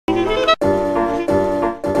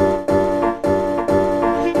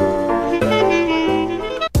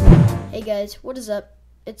guys, what is up?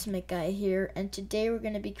 It's McGuy here, and today we're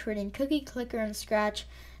going to be creating Cookie Clicker in Scratch.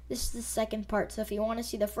 This is the second part, so if you want to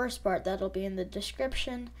see the first part, that'll be in the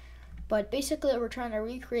description. But basically, we're trying to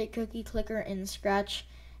recreate Cookie Clicker in Scratch,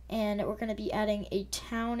 and we're going to be adding a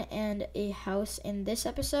town and a house in this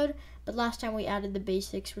episode. But last time we added the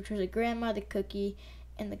basics, which was a grandma, the cookie,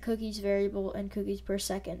 and the cookies variable, and cookies per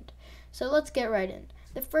second. So let's get right in.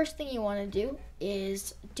 The first thing you want to do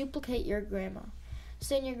is duplicate your grandma.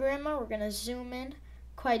 So in your grandma, we're going to zoom in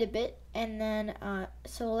quite a bit and then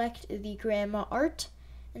select the grandma art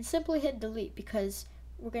and simply hit delete because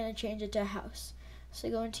we're going to change it to a house. So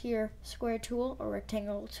go into your square tool or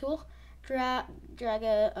rectangle tool, drag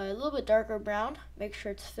a little bit darker brown, make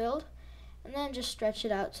sure it's filled, and then just stretch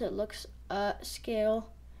it out so it looks scale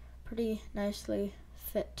pretty nicely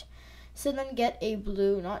fit. So then get a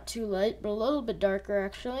blue, not too light, but a little bit darker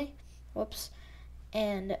actually. Whoops.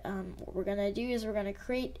 And what we're going to do is we're going to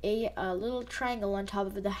create a little triangle on top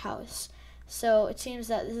of the house. So it seems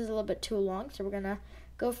that this is a little bit too long, so we're going to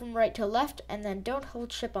go from right to left, and then don't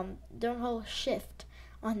hold shift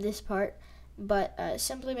on this part, but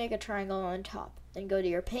simply make a triangle on top. Then go to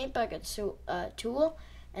your paint bucket tool,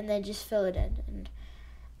 and then just fill it in.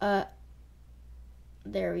 And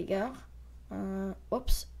there we go.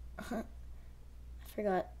 Whoops. I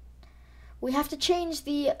forgot. We have to change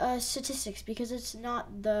the statistics because it's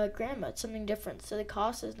not the grandma, it's something different. So the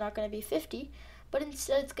cost is not going to be 50, but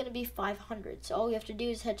instead it's going to be 500. So all we have to do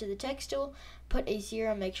is head to the text tool, put a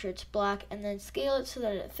 0, make sure it's black, and then scale it so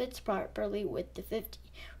that it fits properly with the 50.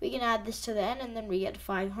 We can add this to the end, and then we get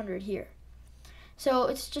 500 here. So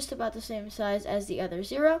it's just about the same size as the other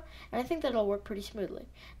 0, and I think that'll work pretty smoothly.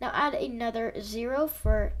 Now add another 0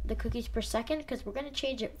 for the cookies per second because we're going to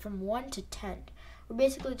change it from 1 to 10. We're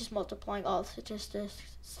basically just multiplying all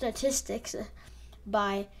statistics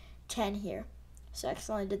by 10 here. So I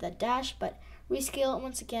accidentally did that dash, but rescale it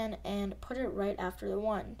once again and put it right after the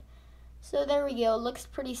 1. So there we go. It looks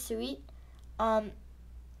pretty sweet. Then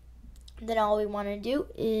all we want to do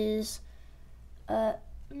is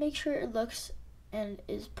make sure it looks and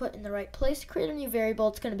is put in the right place. Create a new variable.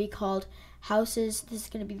 It's going to be called houses. This is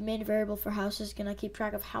going to be the main variable for houses. It's going to keep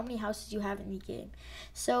track of how many houses you have in the game.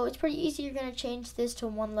 So it's pretty easy. You're going to change this to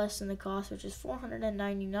 1 less than the cost, which is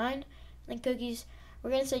 499. And then cookies, we're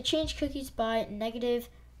going to say change cookies by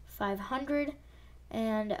 -500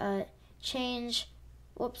 and change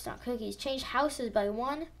houses by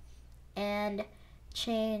 1 and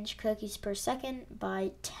change cookies per second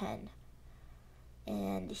by 10.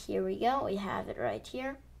 And here we go, we have it right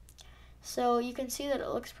here. So you can see that it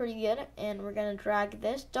looks pretty good, and we're going to drag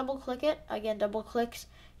this, double click it, again double clicks,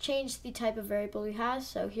 change the type of variable we have.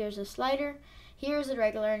 So here's a slider, here's a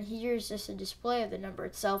regular, and here's just a display of the number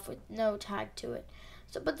itself with no tag to it.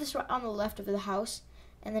 So put this right on the left of the house,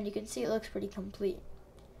 and then you can see it looks pretty complete.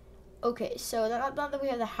 Okay, so now that we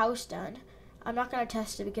have the house done, I'm not going to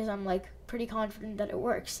test it because I'm like pretty confident that it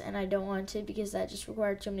works, and I don't want to because that just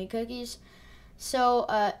required too many cookies. So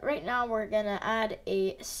right now we're going to add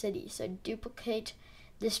a city. So duplicate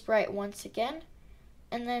this sprite once again.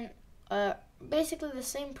 And then basically the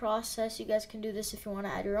same process. You guys can do this if you want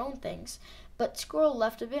to add your own things. But scroll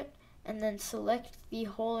left a bit and then select the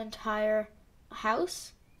whole entire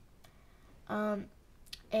house and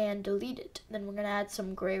delete it. Then we're going to add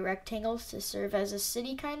some gray rectangles to serve as a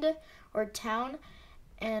city kind of or town.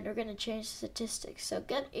 And we're going to change the statistics. So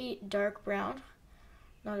get a dark brown.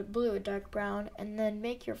 Not a blue, a dark brown, and then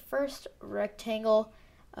make your first rectangle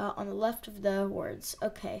on the left of the words.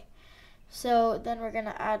 Okay, so then we're going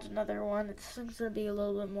to add another one. This one's going to be a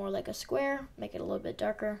little bit more like a square, make it a little bit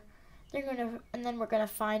darker. And then we're going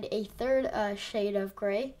to find a third shade of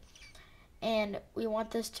gray, and we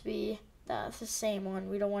want this to be the same one.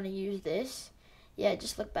 We don't want to use this. Yeah, it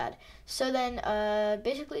just looked bad. So then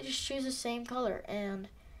basically just choose the same color and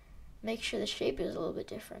make sure the shape is a little bit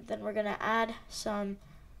different. Then we're going to add some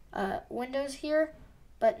windows here,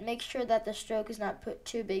 but make sure that the stroke is not put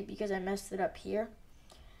too big because I messed it up here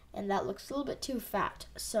and that looks a little bit too fat.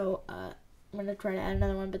 So I'm going to try to add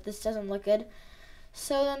another one, but this doesn't look good.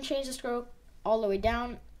 So then change the stroke all the way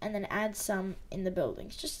down and then add some in the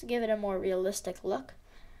buildings just to give it a more realistic look.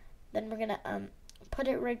 Then we're going to put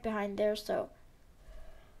it right behind there. So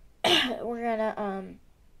we're going to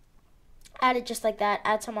add it just like that,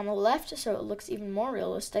 add some on the left so it looks even more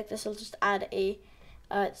realistic. This will just add a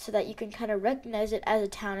so that you can kind of recognize it as a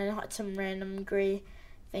town and not some random gray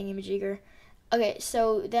thingamajigger. Okay,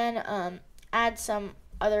 so then add some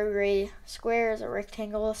other gray squares or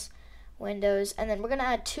rectangles, windows, and then we're going to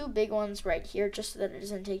add 2 big ones right here just so that it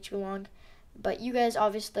doesn't take too long. But you guys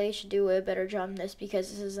obviously should do a better job than this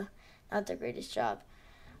because this is not the greatest job.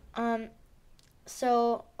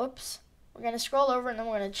 So, oops, we're going to scroll over and then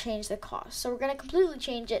we're going to change the cost. So we're going to completely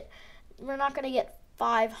change it. We're not going to get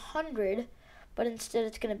 500, but instead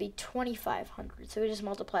it's going to be 2,500. So we just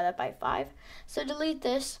multiply that by 5. So delete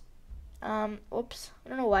this. Oops, I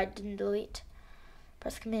don't know why I didn't delete.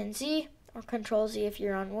 Press Command Z or Control Z if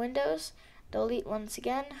you're on Windows. Delete once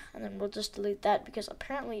again, and then we'll just delete that because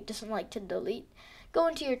apparently it doesn't like to delete. Go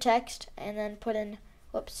into your text and then put in,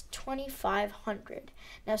 2,500.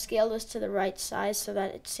 Now scale this to the right size so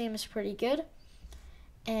that it seems pretty good,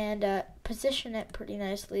 and position it pretty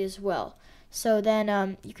nicely as well. So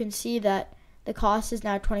then you can see that the cost is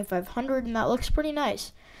now 2,500, and that looks pretty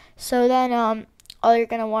nice. So then all you're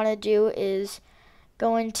gonna want to do is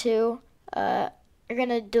go into you're going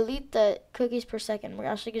to delete the cookies per second. We're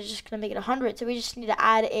actually just going to make it 100, so we just need to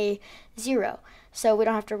add a 0. So we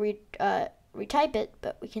don't have to retype it,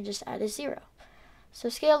 but we can just add a 0. So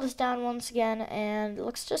scale this down once again, and it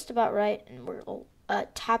looks just about right. And we'll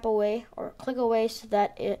tap away or click away so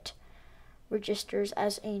that it registers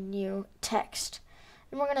as a new text.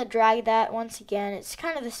 And we're going to drag that once again. It's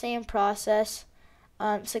kind of the same process.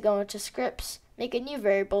 So go into scripts, make a new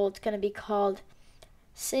variable. It's going to be called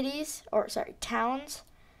towns.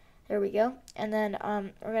 There we go. And then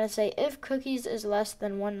we're going to say if cookies is less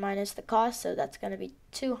than 1 minus the cost, so that's going to be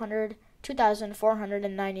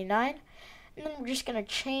 2,499. And then we're just going to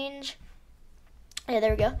change,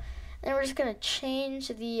 there we go. And then we're just going to change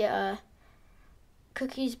the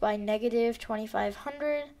cookies by negative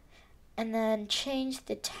 2,500, and then change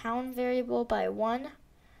the town variable by 1.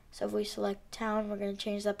 So if we select town, we're going to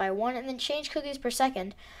change that by 1, and then change cookies per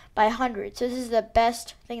second by 100. So this is the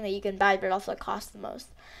best thing that you can buy, but it also costs the most.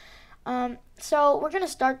 So we're going to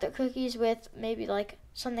start the cookies with maybe like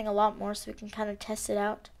something a lot more so we can kind of test it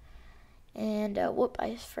out. And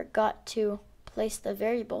I forgot to place the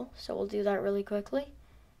variable, so we'll do that really quickly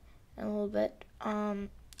in a little bit.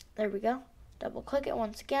 There we go. Double click it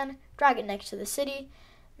once again, drag it next to the city,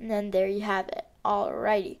 and then there you have it.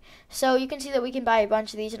 Alrighty, so you can see that we can buy a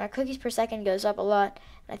bunch of these, and our cookies per second goes up a lot,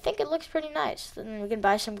 and I think it looks pretty nice. Then we can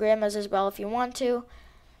buy some grandmas as well if you want to,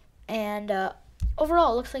 and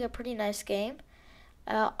overall it looks like a pretty nice game.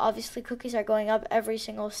 Obviously cookies are going up every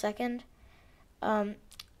single second,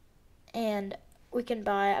 and we can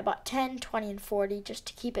buy about 10, 20, and 40 just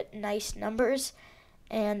to keep it nice numbers,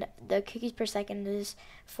 and the cookies per second is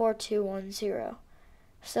 4210.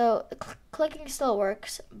 So clicking still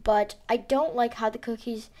works, but I don't like how the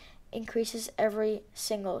cookies increases every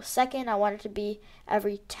single second. I want it to be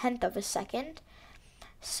every 10th of a second.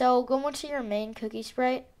 So go into your main cookie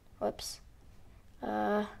sprite.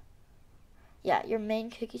 Your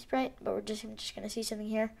main cookie sprite, but I'm just going to see something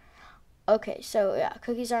here. Okay, so yeah,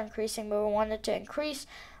 cookies are increasing, but we want it to increase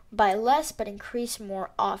by less, but increase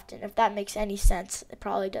more often. If that makes any sense, it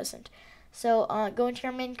probably doesn't. So go into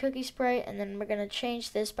your main cookie sprite, and then we're going to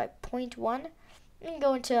change this by 0.1, and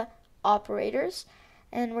go into operators,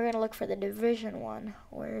 and we're going to look for the division one.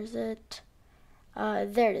 Where is it?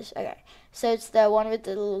 There it is. Okay, so it's the one with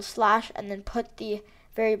the little slash, and then put the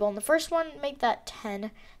variable in the first one, make that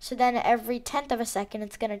 10. So then every 10th of a second,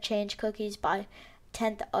 it's going to change cookies by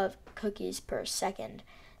 10th of cookies per second.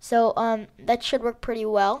 So that should work pretty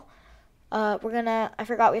well. I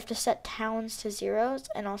forgot we have to set towns to 0s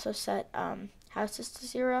and also set houses to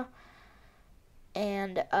 0.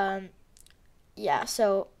 And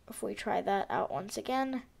so if we try that out once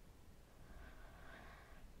again,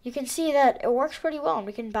 you can see that it works pretty well, and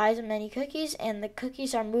we can buy as many cookies, and the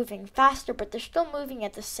cookies are moving faster, but they're still moving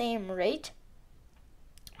at the same rate.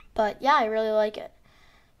 But yeah, I really like it.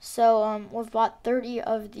 So we've bought 30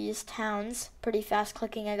 of these towns, pretty fast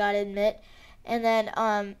clicking, I gotta admit. And then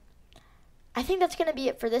I think that's going to be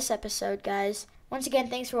it for this episode, guys. Once again,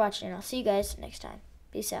 thanks for watching, and I'll see you guys next time.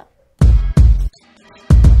 Peace out.